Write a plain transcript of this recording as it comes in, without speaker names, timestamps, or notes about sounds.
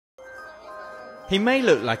He may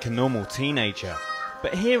look like a normal teenager,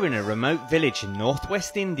 but here in a remote village in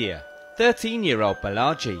northwest India, 13-year-old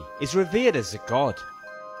Balaji is revered as a god.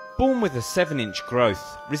 Born with a 7-inch growth,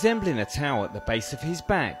 resembling a towel at the base of his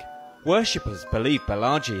back, worshippers believe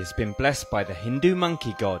Balaji has been blessed by the Hindu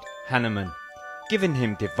monkey god Hanuman, giving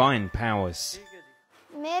him divine powers.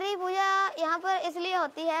 मेरी पूजा यहाँ पर इसलिए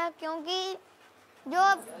होती है क्योंकि जो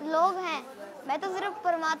लोग हैं, मैं तो सिर्फ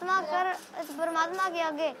परमात्मा के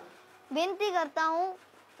आगे विनती करता हूँ,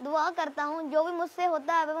 दुआ करता हूँ, जो भी मुझसे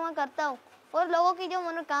होता है वो मैं करता हूँ और लोगों की जो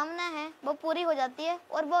मनोकामना है वो पूरी हो जाती है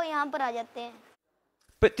और वो यहाँ पर आ जाते हैं.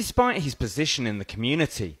 But despite his position in the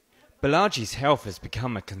community, Balaji's health has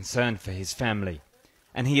become a concern for his family,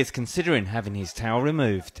 and he is considering having his towel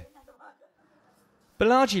removed.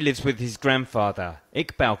 Balaji lives with his grandfather,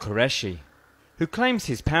 Iqbal Qureshi, who claims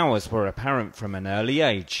his powers were apparent from an early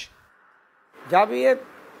age. जब ये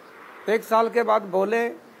 1 साल के बाद बोले,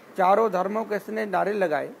 चारों धर्मों के इसने नारे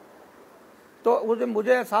लगाए, तो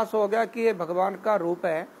मुझे एहसास हो गया कि ये भगवान का रूप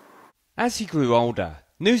है. As he grew older,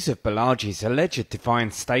 news of Balaji's alleged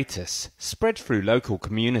divine status spread through local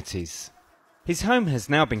communities. His home has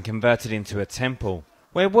now been converted into a temple,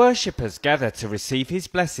 where worshippers gather to receive his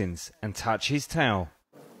blessings and touch his towel.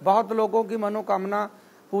 बहुत लोगों की मनोकामना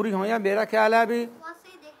पूरी हुई है. मेरा ख्याल है अभी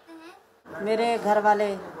मेरे घर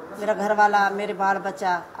वाला मेरे बाल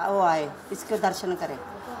बच्चा वो आए, इसके दर्शन करें.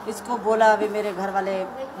 इसको बोला अभी मेरे घर वाले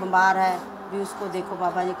बीमार है, भी उसको देखो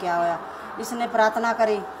बाबा जी क्या होया. इसने प्रार्थना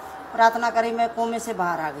करी, मैं कोमे से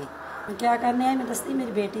बाहर आ गई. क्या करने आई, मैं दसती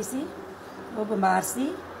मेरी बेटी सी वो बीमार सी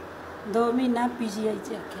 2 महीना पीजीआई च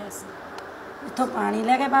रखा सी. इथों पानी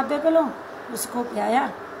ले गए बाबे कोलों, उसको पियाया,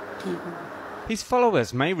 ठीक हो गया. His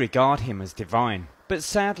followers may regard him as divine, but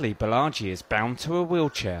sadly Balaji is bound to a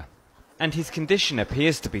wheelchair, and his condition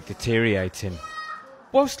appears to be deteriorating.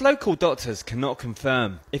 Whilst local doctors cannot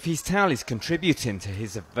confirm if his towel is contributing to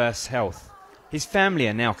his adverse health, his family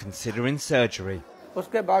are now considering surgery.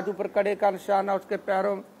 उसके बाजू पर कड़े का निशान है, उसके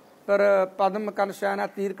पैरों पर पद्म का निशान है,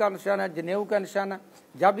 तीर का निशान है, जनेऊ का निशान है.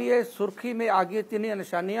 जब ये सुर्खी में आ गई 3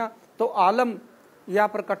 निशानियां, तो आलम यहाँ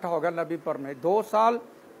पर इकट्ठा हो गया नबीपुर में. 2 साल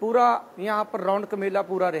पूरा यहाँ पर रौनक मेला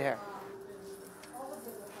पूरा रहा.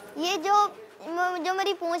 ये जो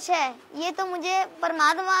मेरी पूंछ है, ये तो मुझे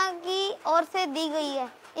परमात्मा की ओर से दी गई है.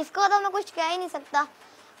 इसको तो मैं कुछ कह ही नहीं सकता.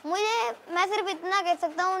 मैं सिर्फ इतना कह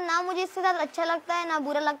सकता हूँ, ना मुझे इससे ज़्यादा अच्छा लगता है ना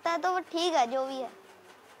बुरा लगता है, तो वो ठीक है जो भी है.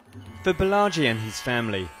 For Balaji and his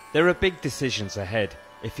family, there are big decisions ahead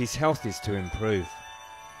if his health is to improve.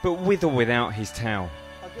 But with or without his towel,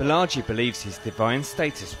 Balaji believes his divine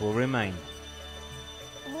status will remain.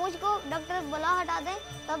 मुझको डॉक्टर बुला हटा दें,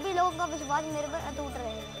 तब भी लोगों का विश्वास मेरे पर अटूट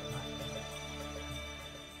रहेगा.